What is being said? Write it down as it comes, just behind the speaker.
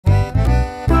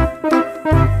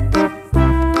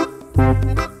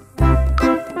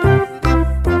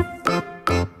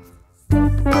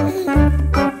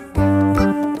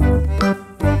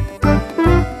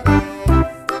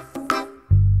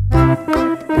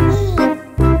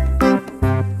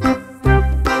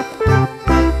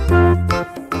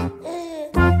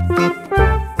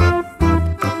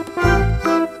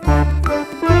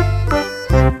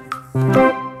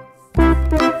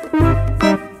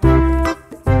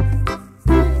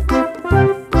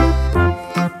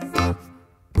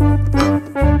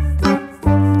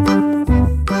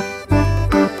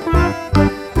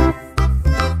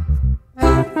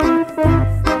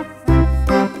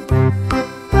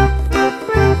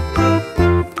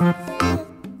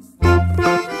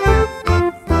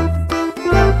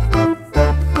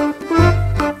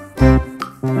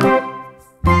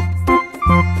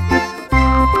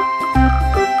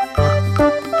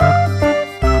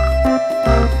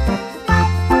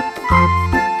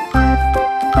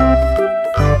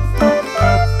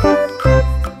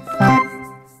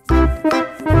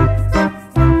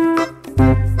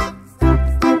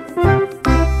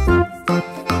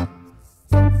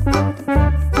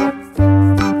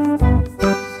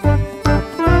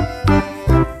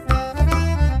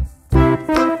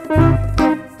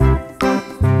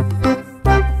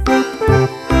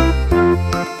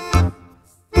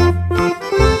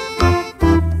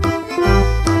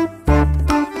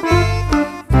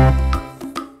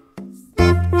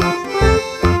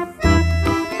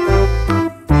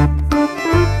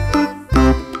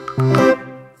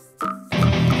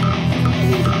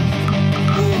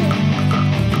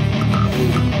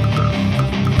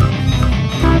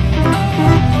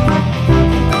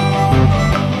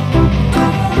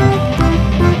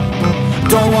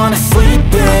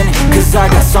cause I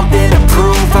got something to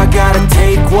prove. I gotta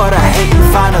take what I hate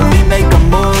and finally make a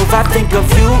move. I think of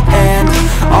you and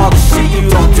all the shit you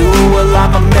don't do. Well,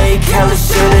 I'ma make hella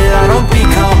sure that I don't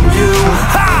become you.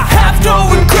 I have no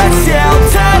regrets, yeah, I'll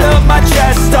tie up my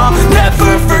chest. I'll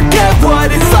never forget what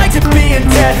it's like to be in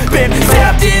debt. Been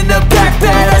stabbed in the back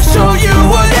bed, I'll show you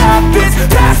what happens.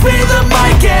 Pass me the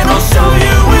mic and I'll show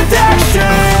you with action.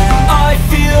 I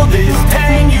feel this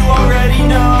pain, you already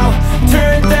know.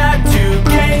 Turn that to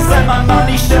gains, let my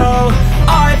money show.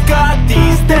 I've got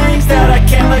these things that I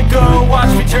can't let go.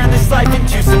 Watch me turn this life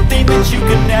into something that you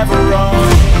could never own.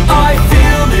 I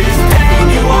feel this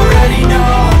pain, you already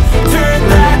know. Turn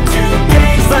that to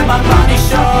gains, let my money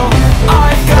show.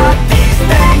 I've got these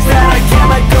things that I can't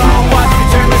let go. Watch me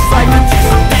turn this life into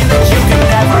something that you could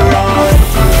never own.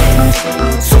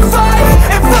 So fight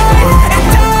and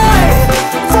die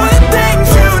for the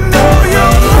things you know you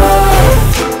love.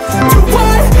 Do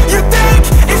what you think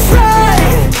is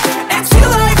right, and see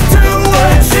life do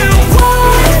what you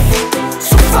want.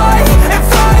 So fight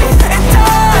and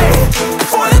die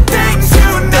for the things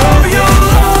you know you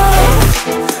love.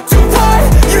 Do what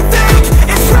you think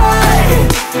is right,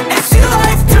 and see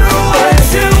life do what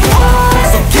you want.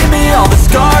 So give me all the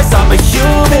scars, I'm a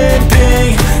human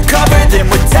being. Cover them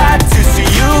with tattoos so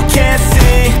you can't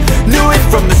see. Knew it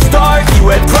from the start, you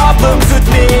had problems with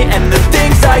me and the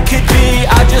things I could be,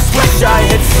 I just wish I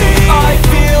had seen. I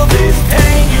feel this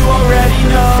pain, you already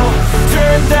know.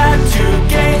 Turn that to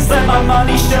gains, let my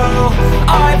money show.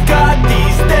 I've got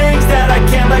these things that I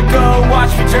can't let go.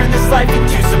 Watch me turn this life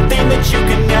into something that you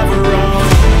can